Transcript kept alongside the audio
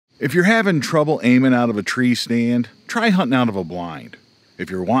If you're having trouble aiming out of a tree stand, try hunting out of a blind. If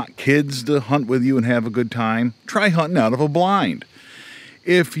you want kids to hunt with you and have a good time, try hunting out of a blind.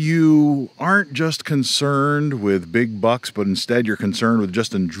 If you aren't just concerned with big bucks, but instead you're concerned with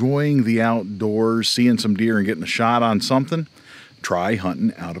just enjoying the outdoors, seeing some deer and getting a shot on something, try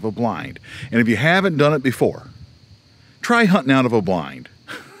hunting out of a blind. And if you haven't done it before, try hunting out of a blind.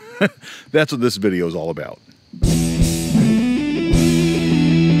 That's what this video is all about.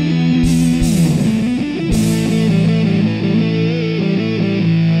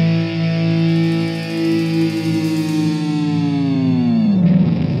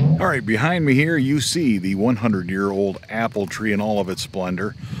 Alright, behind me here you see the 100-year-old apple tree in all of its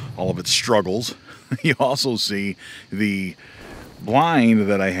splendor, all of its struggles. You also see the blind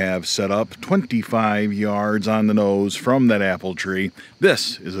that I have set up 25 yards on the nose from that apple tree.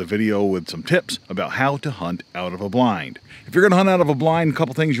 This is a video with some tips about how to hunt out of a blind. If you're going to hunt out of a blind, a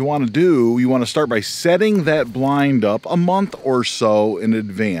couple things you want to do. You want to start by setting that blind up a month or so in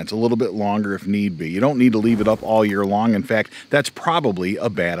advance, a little bit longer if need be. You don't need to leave it up all year long. In fact, that's probably a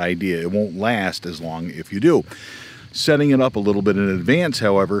bad idea. It won't last as long if you do. Setting it up a little bit in advance,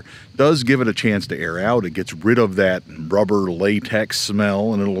 however, does give it a chance to air out. It gets rid of that rubber latex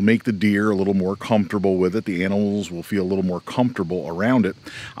smell, and it'll make the deer a little more comfortable with it. The animals will feel a little more comfortable around it.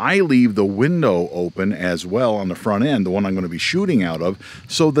 I leave the window open as well on the front end, the one I'm going to be shooting out of,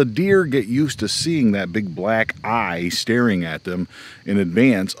 so the deer get used to seeing that big black eye staring at them in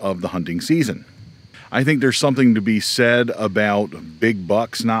advance of the hunting season. I think there's something to be said about big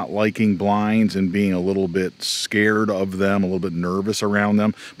bucks not liking blinds and being a little bit scared of them, a little bit nervous around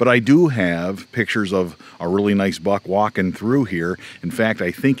them. But I do have pictures of a really nice buck walking through here. In fact,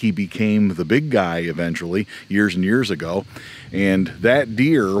 I think he became the big guy eventually, years and years ago. And that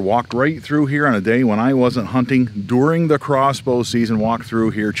deer walked right through here on a day when I wasn't hunting during the crossbow season, walked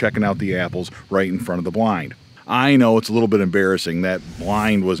through here checking out the apples right in front of the blind. I know it's a little bit embarrassing. That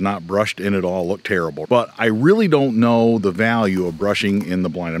blind was not brushed in at all, looked terrible. But I really don't know the value of brushing in the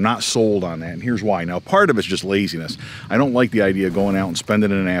blind. I'm not sold on that, and here's why. Now, part of it's just laziness. I don't like the idea of going out and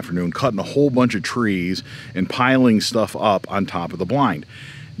spending an afternoon cutting a whole bunch of trees and piling stuff up on top of the blind.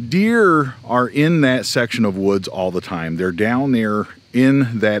 Deer are in that section of woods all the time. They're down there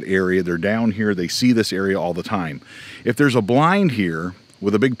in that area. They're down here. They see this area all the time. If there's a blind here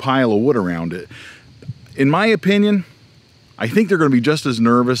with a big pile of wood around it, in my opinion, I think they're going to be just as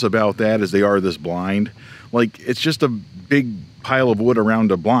nervous about that as they are this blind. Like, it's just a big pile of wood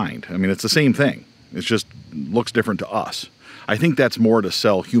around a blind. I mean, it's the same thing. It just looks different to us. I think that's more to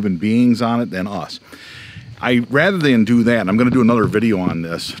sell human beings on it than us. Rather than do that, and I'm going to do another video on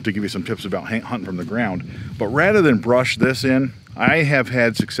this to give you some tips about hunting from the ground, but rather than brush this in, I have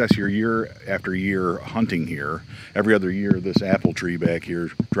had success here year after year hunting here. Every other year this apple tree back here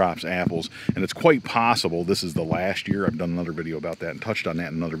drops apples, and it's quite possible this is the last year. I've done another video about that and touched on that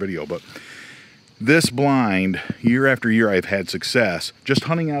in another video, but this blind, year after year, I've had success just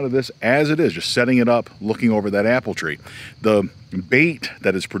hunting out of this as it is, just setting it up, looking over that apple tree. The bait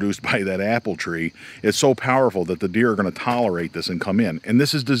that is produced by that apple tree is so powerful that the deer are going to tolerate this and come in. And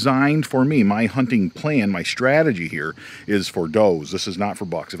this is designed for me. My hunting plan, my strategy here is for does. This is not for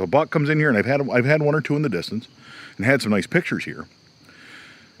bucks. If a buck comes in here, and I've had one or two in the distance and had some nice pictures here,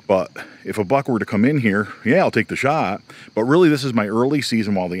 but if a buck were to come in here, yeah, I'll take the shot. But really, this is my early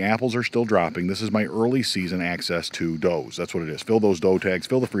season while the apples are still dropping. This is my early season access to does. That's what it is. Fill those doe tags,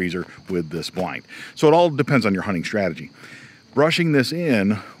 fill the freezer with this blind. So it all depends on your hunting strategy. Brushing this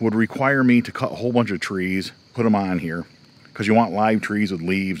in would require me to cut a whole bunch of trees, put them on here, because you want live trees with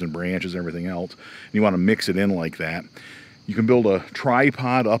leaves and branches and everything else. And you want to mix it in like that. You can build a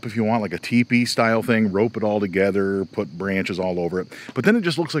tripod up if you want, like a teepee style thing, rope it all together, put branches all over it. But then it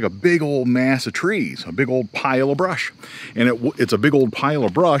just looks like a big old mass of trees, a big old pile of brush. And it's a big old pile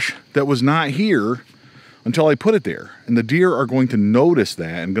of brush that was not here until I put it there. And the deer are going to notice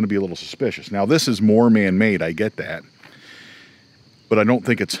that and going to be a little suspicious. Now, this is more man-made, I get that. But I don't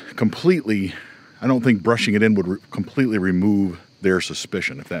think brushing it in would completely remove their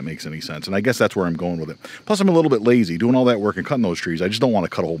suspicion, if that makes any sense. And I guess that's where I'm going with it. Plus, I'm a little bit lazy doing all that work and cutting those trees. I just don't want to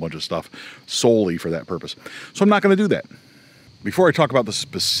cut a whole bunch of stuff solely for that purpose. So I'm not going to do that. Before I talk about the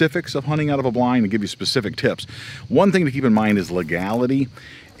specifics of hunting out of a blind and give you specific tips, one thing to keep in mind is legality.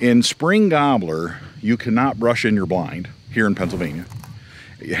 In spring gobbler, you cannot brush in your blind here in Pennsylvania.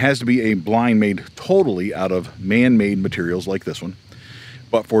 It has to be a blind made totally out of man-made materials like this one.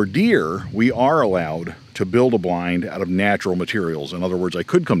 But for deer, we are allowed to build a blind out of natural materials. In other words, I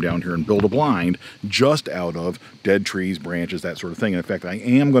could come down here and build a blind just out of dead trees, branches, that sort of thing. And in fact, I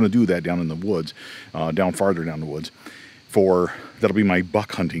am going to do that down in the woods, down farther down the woods. that'll be my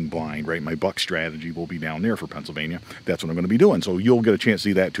buck hunting blind, right? My buck strategy will be down there for Pennsylvania. That's what I'm going to be doing. So you'll get a chance to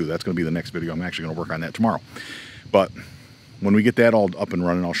see that too. That's going to be the next video. I'm actually going to work on that tomorrow. But when we get that all up and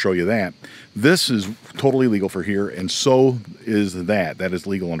running, I'll show you that. This is totally legal for here, and so is that. That is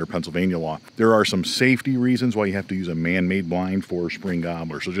legal under Pennsylvania law. There are some safety reasons why you have to use a man-made blind for spring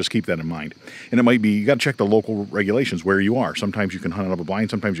gobbler, so just keep that in mind. And it might be, you got to check the local regulations where you are. Sometimes you can hunt out of a blind,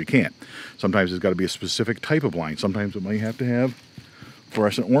 sometimes you can't. Sometimes it's got to be a specific type of blind. Sometimes it might have to have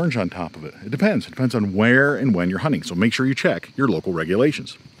fluorescent orange on top of it. It depends. It depends on where and when you're hunting, so make sure you check your local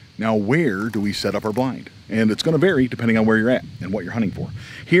regulations. Now, where do we set up our blind? And it's going to vary depending on where you're at and what you're hunting for.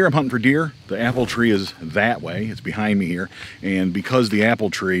 Here, I'm hunting for deer. The apple tree is that way. It's behind me here. And because the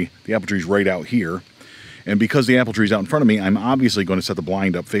apple tree's right out here, and because the apple tree's out in front of me, I'm obviously going to set the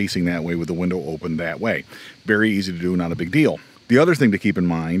blind up facing that way with the window open that way. Very easy to do, not a big deal. The other thing to keep in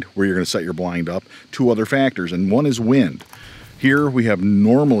mind where you're going to set your blind up, two other factors, and one is wind. Here, we have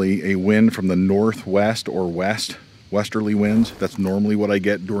normally a wind from the northwest or westerly winds. That's normally what I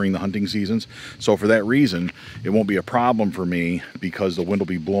get during the hunting seasons. So for that reason, it won't be a problem for me because the wind will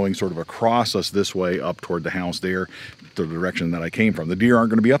be blowing sort of across us this way up toward the house there, to the direction that I came from. The deer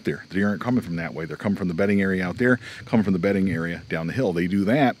aren't going to be up there. The deer aren't coming from that way. They're coming from the bedding area out there, coming from the bedding area down the hill. They do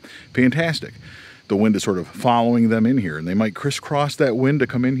that, fantastic. The wind is sort of following them in here, and they might crisscross that wind to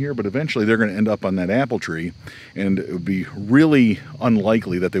come in here, but eventually they're going to end up on that apple tree, and it would be really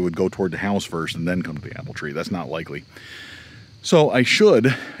unlikely that they would go toward the house first and then come to the apple tree. That's not likely. So I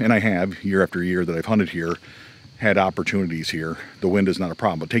should, and I have, year after year that I've hunted here, had opportunities here. The wind is not a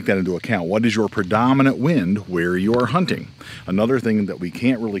problem, but take that into account. What is your predominant wind where you are hunting? Another thing that we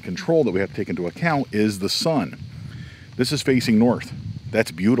can't really control that we have to take into account is the sun. This is facing north.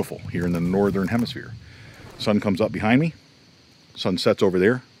 That's beautiful here in the northern hemisphere. Sun comes up behind me, sun sets over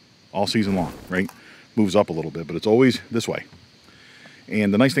there all season long, right? Moves up a little bit, but it's always this way.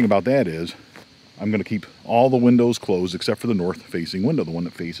 And the nice thing about that is I'm going to keep all the windows closed except for the north facing window, the one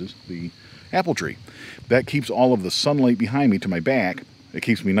that faces the apple tree. That keeps all of the sunlight behind me to my back. It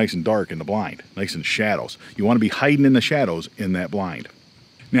keeps me nice and dark in the blind, nice in shadows. You want to be hiding in the shadows in that blind.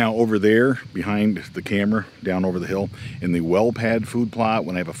 Now over there behind the camera down over the hill in the well pad food plot,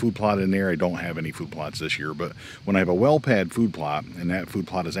 when I have a food plot in there, I don't have any food plots this year, but when I have a well pad food plot and that food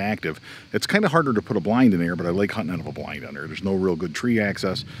plot is active, it's kind of harder to put a blind in there, but I like hunting out of a blind on there. There's no real good tree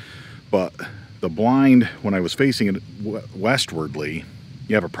access, but the blind, when I was facing it westwardly,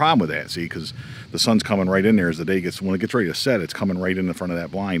 you have a problem with that, see, because the sun's coming right in there as the day gets, when it gets ready to set, it's coming right in the front of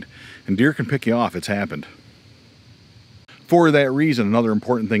that blind, and deer can pick you off. It's happened. For that reason, another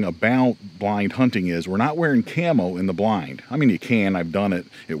important thing about blind hunting is we're not wearing camo in the blind. I mean, you can, I've done it,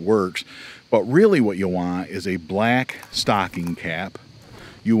 it works. But really what you want is a black stocking cap.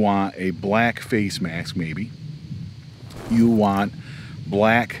 You want a black face mask, maybe. You want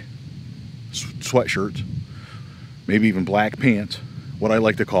black sweatshirts, maybe even black pants, what I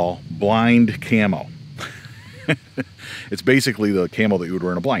like to call blind camo. It's basically the camo that you would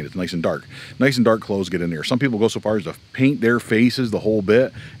wear in a blind. It's nice and dark. Nice and dark clothes get in there. Some people go so far as to paint their faces the whole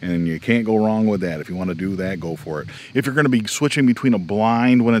bit, and you can't go wrong with that. If you want to do that, go for it. If you're going to be switching between a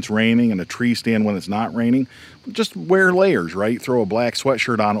blind when it's raining and a tree stand when it's not raining, just wear layers, right? Throw a black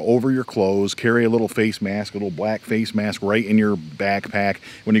sweatshirt on over your clothes, carry a little face mask, a little black face mask right in your backpack.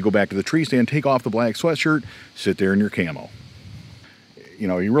 When you go back to the tree stand, take off the black sweatshirt, sit there in your camo. You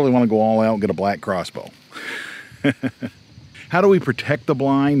know, you really want to go all out and get a black crossbow. How do we protect the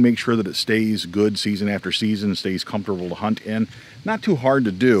blind, make sure that it stays good season after season, stays comfortable to hunt in? Not too hard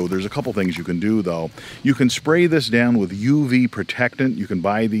to do. There's a couple things you can do though. You can spray this down with UV protectant. You can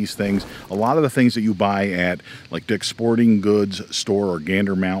buy these things. A lot of the things that you buy at like Dick's Sporting Goods store or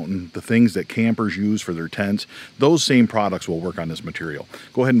Gander Mountain, the things that campers use for their tents, those same products will work on this material.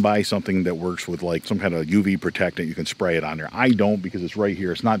 Go ahead and buy something that works with like some kind of UV protectant. You can spray it on there. I don't because it's right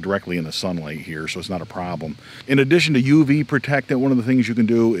here. It's not directly in the sunlight here, so it's not a problem. In addition to UV protectant, one of the things you can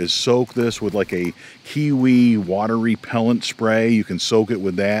do is soak this with like a kiwi water repellent spray. You can soak it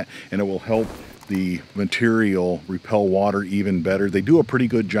with that and it will help the material repel water even better. They do a pretty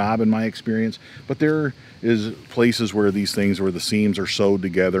good job in my experience, but there is places where these things where the seams are sewed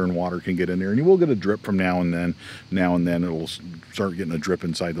together and water can get in there, and you will get a drip from now and then. Now and then it'll start getting a drip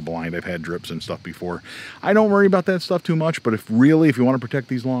inside the blind. I've had drips and stuff before. I don't worry about that stuff too much, but if you want to protect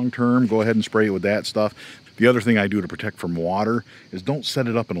these long term, go ahead and spray it with that stuff. The other thing I do to protect from water is don't set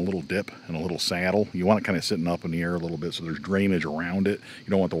it up in a little dip, in a little saddle. You want it kind of sitting up in the air a little bit so there's drainage around it.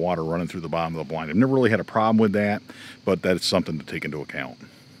 You don't want the water running through the bottom of the blind. I've never really had a problem with that, but that's something to take into account.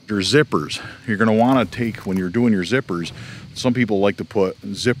 Your zippers, you're going to want to take, when you're doing your zippers, Some people like to put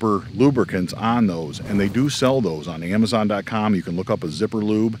zipper lubricants on those, and they do sell those on Amazon.com. You can look up a zipper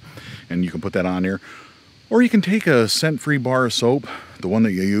lube and you can put that on there. Or you can take a scent-free bar of soap, the one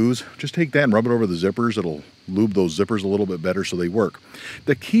that you use, just take that and rub it over the zippers. It'll lube those zippers a little bit better so they work.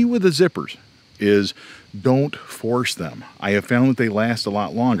 The key with the zippers is don't force them. I have found that they last a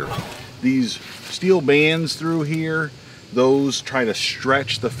lot longer. These steel bands through here, those try to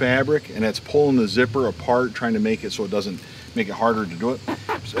stretch the fabric, and it's pulling the zipper apart, trying to make it so it doesn't make it harder to do it.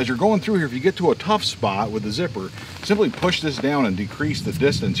 So as you're going through here, if you get to a tough spot with the zipper, simply push this down and decrease the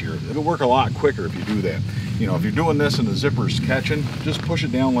distance here. It'll work a lot quicker if you do that. You know, if you're doing this and the zipper's catching, just push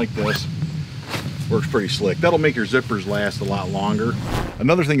it down like this. Works pretty slick. That'll make your zippers last a lot longer.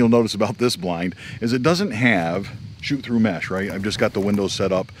 Another thing you'll notice about this blind is it doesn't have shoot-through mesh, right? I've just got the windows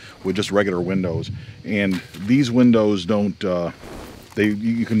set up with just regular windows, and these windows don't,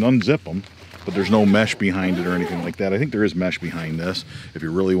 you can unzip them, but there's no mesh behind it or anything like that. I think there is mesh behind this. If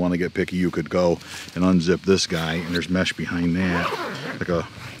you really want to get picky, you could go and unzip this guy, and there's mesh behind that.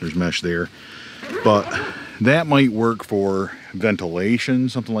 There's mesh there. But that might work for ventilation,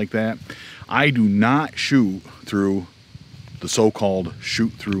 something like that. I do not shoot through the so-called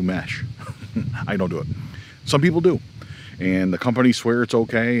shoot-through mesh. I don't do it. Some people do, and the companies swear it's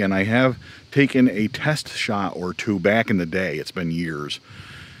okay, and I have taken a test shot or two back in the day, it's been years,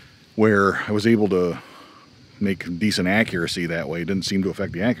 where I was able to make decent accuracy that way. It didn't seem to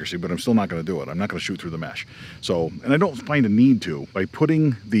affect the accuracy, but I'm still not going to do it. I'm not going to shoot through the mesh. So, and I don't find a need to. By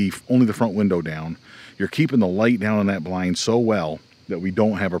putting only the front window down, you're keeping the light down on that blind so well that we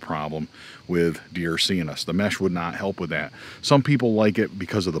don't have a problem with deer seeing us. The mesh would not help with that. Some people like it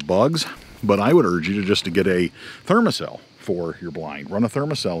because of the bugs, but I would urge you to get a thermocell for your blind. Run a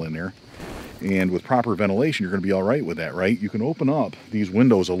thermocell in there, and with proper ventilation, you're going to be all right with that, right? You can open up these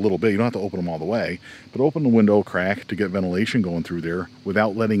windows a little bit. You don't have to open them all the way, but open the window crack to get ventilation going through there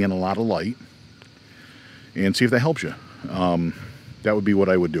without letting in a lot of light, and see if that helps you. That would be what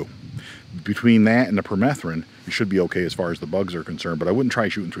I would do. Between that and the permethrin, you should be okay as far as the bugs are concerned, but I wouldn't try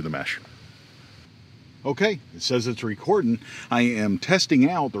shooting through the mesh. Okay, it says it's recording. I am testing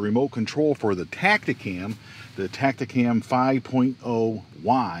out the remote control for the Tacticam 5.0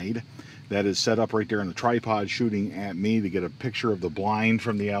 wide. That is set up right there on the tripod shooting at me to get a picture of the blind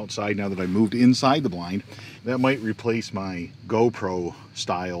from the outside now that I moved inside the blind. That might replace my GoPro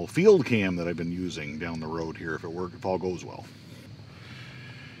style field cam that I've been using down the road here if all goes well.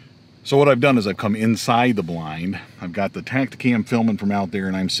 So what I've done is I've come inside the blind. I've got the Tacticam filming from out there,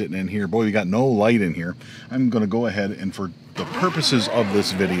 and I'm sitting in here. Boy, we got no light in here. I'm going to go ahead and, for the purposes of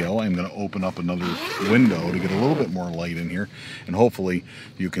this video, I'm going to open up another window to get a little bit more light in here, and hopefully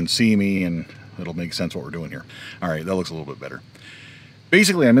you can see me and it'll make sense what we're doing here. All right, that looks a little bit better.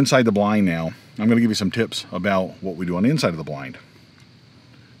 Basically, I'm inside the blind now. I'm going to give you some tips about what we do on the inside of the blind.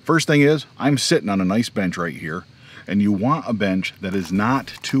 First thing is, I'm sitting on a nice bench right here. And you want a bench that is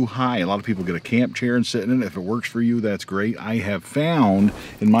not too high. A lot of people get a camp chair and sit in it. If it works for you, that's great. I have found,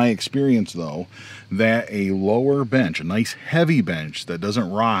 in my experience though, that a lower bench, a nice heavy bench that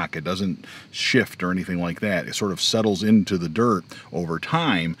doesn't rock, it doesn't shift or anything like that, it sort of settles into the dirt over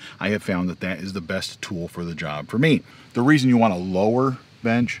time, I have found that that is the best tool for the job for me. The reason you want a lower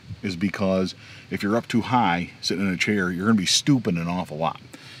bench is because if you're up too high, sitting in a chair, you're going to be stooping an awful lot.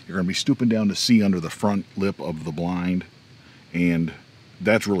 You're going to be stooping down to see under the front lip of the blind, and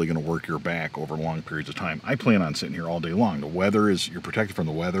that's really going to work your back over long periods of time. I plan on sitting here all day long. The weather is, you're protected from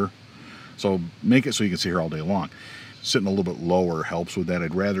the weather, so make it so you can sit here all day long. Sitting a little bit lower helps with that.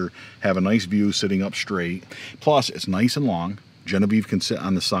 I'd rather have a nice view sitting up straight. Plus, it's nice and long. Genevieve can sit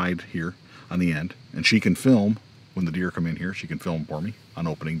on the side here, on the end, and she can film when the deer come in here. She can film for me on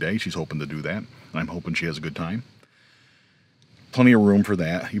opening day. She's hoping to do that, and I'm hoping she has a good time. Plenty of room for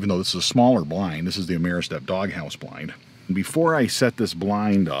that, even though this is a smaller blind. This is the Ameristep doghouse blind. Before I set this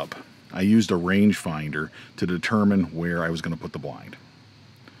blind up, I used a rangefinder to determine where I was going to put the blind.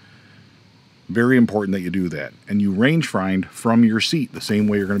 Very important that you do that. And you range find from your seat, the same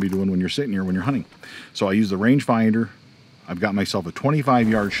way you're going to be doing when you're sitting here when you're hunting. So I use the rangefinder. I've got myself a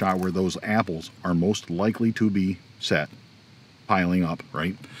 25-yard shot where those apples are most likely to be set, piling up,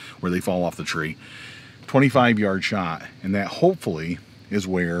 right, where they fall off the tree. 25-yard shot, and that hopefully is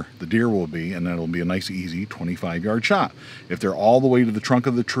where the deer will be, and that'll be a nice easy 25-yard shot. If they're all the way to the trunk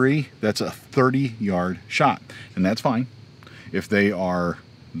of the tree, that's a 30-yard shot, and that's fine. If they are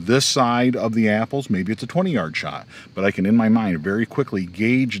this side of the apples, maybe it's a 20-yard shot, but I can in my mind very quickly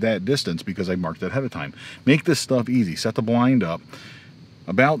gauge that distance because I marked that ahead of time. Make this stuff easy. Set the blind up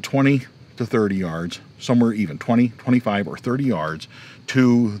about 20 to 30 yards, somewhere even 20, 25, or 30 yards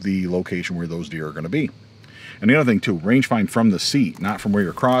to the location where those deer are going to be. And the other thing too, range find from the seat, not from where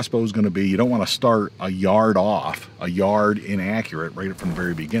your crossbow is going to be. You don't want to start a yard off, a yard inaccurate right from the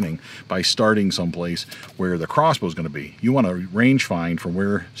very beginning by starting someplace where the crossbow is going to be. You want to range find from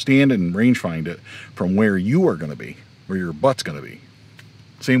where, stand and range find it from where you are going to be, where your butt's going to be.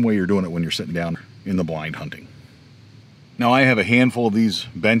 Same way you're doing it when you're sitting down in the blind hunting. Now I have a handful of these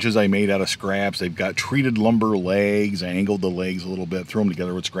benches I made out of scraps. They've got treated lumber legs. I angled the legs a little bit, threw them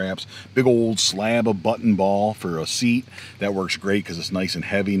together with scraps. Big old slab of button ball for a seat. That works great because it's nice and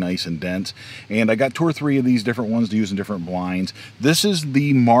heavy, nice and dense. And I got 2 or 3 of these different ones to use in different blinds. This is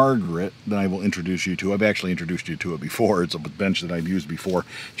the Margaret that I will introduce you to. I've actually introduced you to it before. It's a bench that I've used before.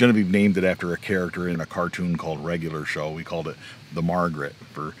 Genevieve named it after a character in a cartoon called Regular Show. We called it the Margaret.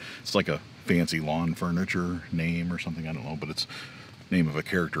 It's like a fancy lawn furniture name or something, I don't know, but it's the name of a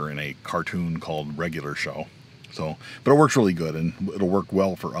character in a cartoon called Regular Show. So, but it works really good and it'll work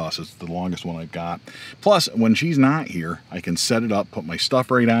well for us. It's the longest one I've got. Plus, when she's not here, I can set it up, put my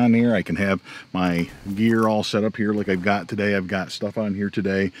stuff right on there. I can have my gear all set up here like I've got today. I've got stuff on here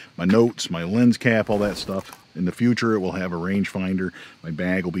today, my notes, my lens cap, all that stuff. In the future, it will have a rangefinder. My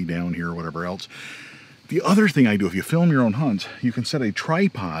bag will be down here or whatever else. The other thing I do, if you film your own hunts, you can set a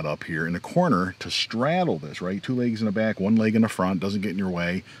tripod up here in the corner to straddle this, right? 2 legs in the back, 1 leg in the front, doesn't get in your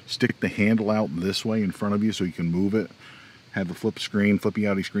way. Stick the handle out this way in front of you so you can move it. Have the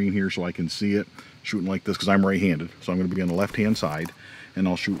flippy-outy screen here so I can see it. Shooting like this because I'm right-handed, so I'm going to be on the left-hand side. And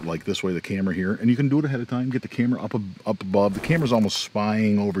I'll shoot like this way, the camera here. And you can do it ahead of time. Get the camera up above. The camera's almost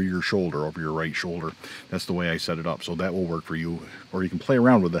spying over your shoulder, over your right shoulder. That's the way I set it up. So that will work for you. Or you can play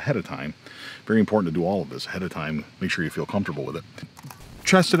around with it ahead of time. Very important to do all of this ahead of time. Make sure you feel comfortable with it.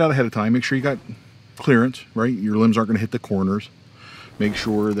 Test it out ahead of time. Make sure you got clearance, right? Your limbs aren't going to hit the corners. Make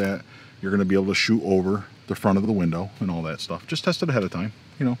sure that you're going to be able to shoot over the front of the window and all that stuff. Just test it ahead of time,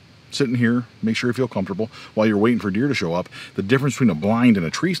 you know. Sitting here, make sure you feel comfortable while you're waiting for deer to show up. The difference between a blind and a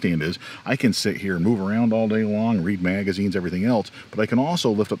tree stand is I can sit here and move around all day long, read magazines, everything else, but I can also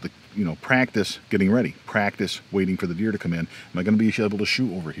lift up the, practice getting ready, practice waiting for the deer to come in. Am I going to be able to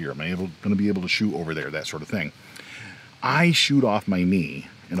shoot over here? Am I going to be able to shoot over there? That sort of thing. I shoot off my knee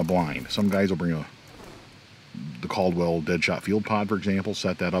in a blind. Some guys will bring the Caldwell Deadshot Field Pod, for example,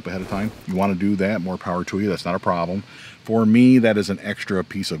 set that up ahead of time. You want to do that, more power to you. That's not a problem. For me, that is an extra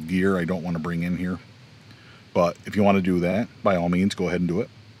piece of gear I don't want to bring in here. But if you want to do that, by all means, go ahead and do it.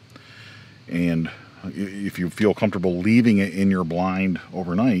 And if you feel comfortable leaving it in your blind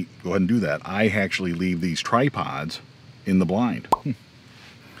overnight, go ahead and do that. I actually leave these tripods in the blind.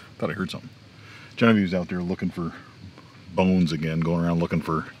 Thought I heard something. Genevieve's out there looking for bones again, going around looking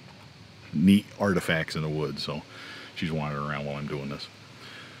for neat artifacts in the woods, so she's wandering around while I'm doing this.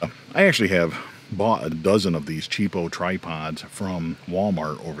 I actually have bought a dozen of these cheapo tripods from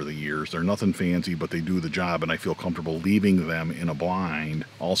Walmart over the years. They're nothing fancy, but they do the job, and I feel comfortable leaving them in a blind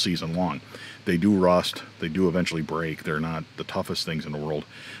all season long. They do rust, they do eventually break. They're not the toughest things in the world,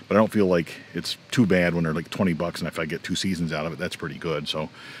 but I don't feel like it's too bad when they're like 20 bucks, and if I get 2 seasons out of it, that's pretty good. So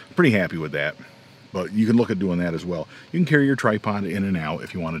I'm pretty happy with that. But you can look at doing that as well. You can carry your tripod in and out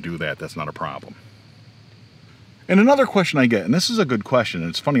if you want to do that. That's not a problem. And another question I get, and this is a good question, and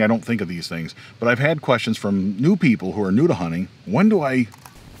it's funny I don't think of these things, but I've had questions from new people who are new to hunting. When do I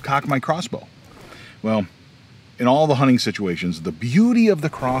cock my crossbow? Well, in all the hunting situations, the beauty of the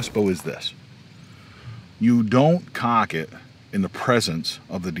crossbow is this. You don't cock it in the presence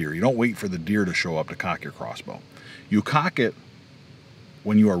of the deer. You don't wait for the deer to show up to cock your crossbow. You cock it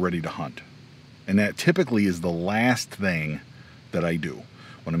when you are ready to hunt. And that typically is the last thing that I do.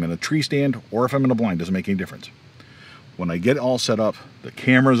 When I'm in a tree stand or if I'm in a blind, doesn't make any difference. When I get it all set up, the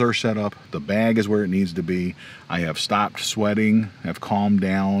cameras are set up, the bag is where it needs to be, I have stopped sweating, I've calmed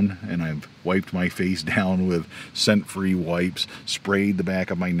down, and I've wiped my face down with scent-free wipes, sprayed the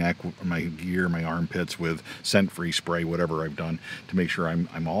back of my neck, my gear, my armpits with scent-free spray, whatever I've done, to make sure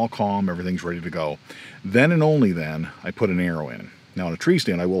I'm all calm, everything's ready to go. Then and only then, I put an arrow in. Now in a tree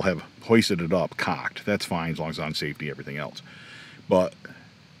stand, I will have hoisted it up, cocked. That's fine as long as it's on safety, everything else. But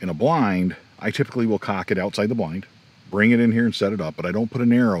in a blind, I typically will cock it outside the blind, bring it in here and set it up, but I don't put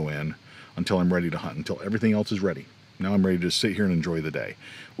an arrow in until I'm ready to hunt, until everything else is ready. Now I'm ready to sit here and enjoy the day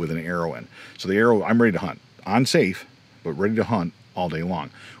with an arrow in. So the arrow, I'm ready to hunt. On safe, but ready to hunt all day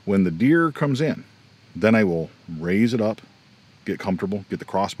long. When the deer comes in, then I will raise it up, get comfortable, get the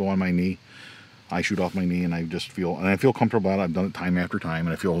crossbow on my knee. I shoot off my knee and I feel comfortable about it. I've done it time after time,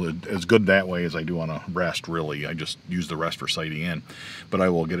 and I feel as good that way as I do on a rest, really. I just use the rest for sighting in. But I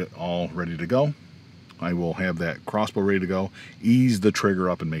will get it all ready to go. I will have that crossbow ready to go, ease the trigger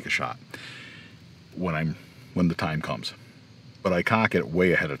up and make a shot when the time comes. but I cock it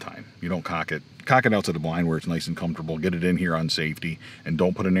way ahead of time. You don't cock it out to the blind where it's nice and comfortable. Get it in here on safety, and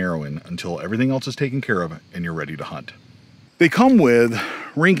don't put an arrow in until everything else is taken care of and you're ready to hunt. They come with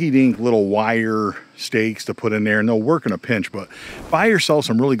rinky-dink little wire stakes to put in there, and they'll work in a pinch, but buy yourself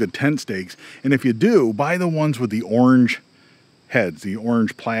some really good tent stakes. And if you do, buy the ones with the orange heads, the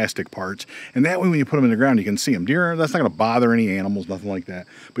orange plastic parts, and that way when you put them in the ground you can see them. Deer, that's not going to bother any animals, nothing like that,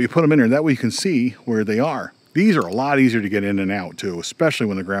 but you put them in there, that way you can see where they are. These are a lot easier to get in and out too, especially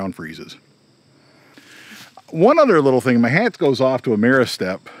when the ground freezes. One other little thing, my hat goes off to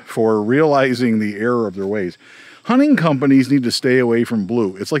Ameristep for realizing the error of their ways. Hunting companies need to stay away from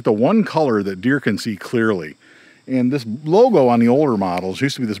blue. It's like the one color that deer can see clearly. And this logo on the older models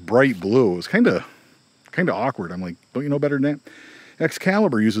used to be this bright blue. It was kind of awkward. I'm like, don't you know better than that?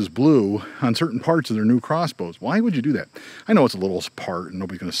 Excalibur uses blue on certain parts of their new crossbows. Why would you do that? I know it's a little part and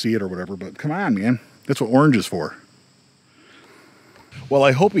nobody's going to see it or whatever, but come on, man. That's what orange is for. Well,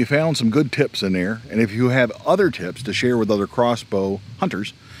 I hope you found some good tips in there. And if you have other tips to share with other crossbow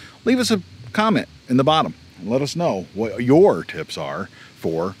hunters, leave us a comment in the bottom. Let us know what your tips are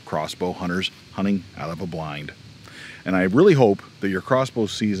for crossbow hunters hunting out of a blind. And I really hope that your crossbow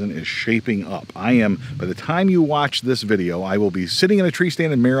season is shaping up. By the time you watch this video, I will be sitting in a tree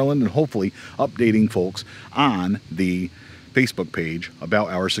stand in Maryland and hopefully updating folks on the Facebook page about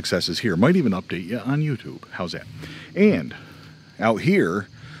our successes here. Might even update you on YouTube. How's that? And out here,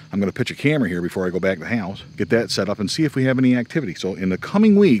 I'm going to pitch a camera here before I go back to the house, get that set up and see if we have any activity. So in the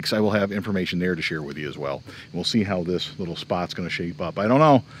coming weeks, I will have information there to share with you as well. We'll see how this little spot's going to shape up. I don't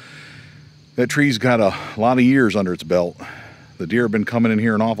know. That tree's got a lot of years under its belt. The deer have been coming in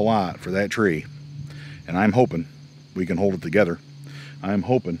here an awful lot for that tree. And I'm hoping we can hold it together. I'm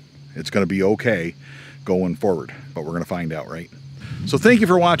hoping it's going to be okay going forward. But we're going to find out, right? So thank you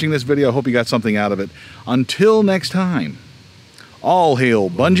for watching this video. I hope you got something out of it. Until next time. All hail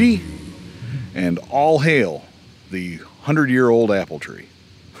Bungie, and all hail the 100-year-old apple tree.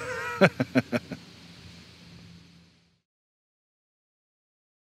 All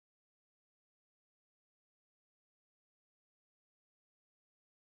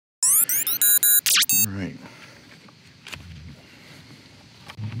right.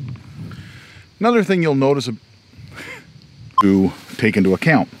 Another thing you'll notice to take into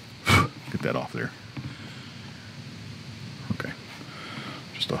account. Get that off there.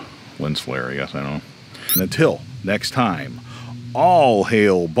 Lens flare, I guess, I don't know. And until next time, all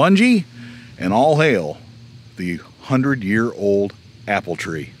hail Bungie, and all hail the 100-year-old apple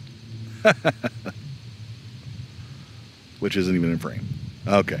tree. Which isn't even in frame.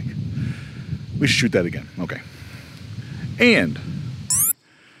 Okay. We should shoot that again. Okay. And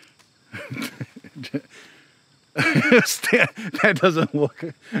that doesn't look.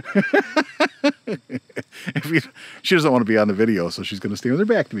 She doesn't want to be on the video, so she's going to stand with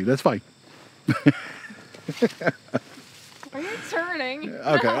her back to me. That's fine. Are you turning?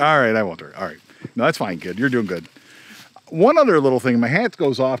 Okay, all right, I won't turn. All right. No, that's fine, kid. You're doing good. One other little thing. My hat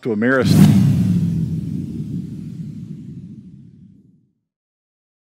goes off to Ameristep.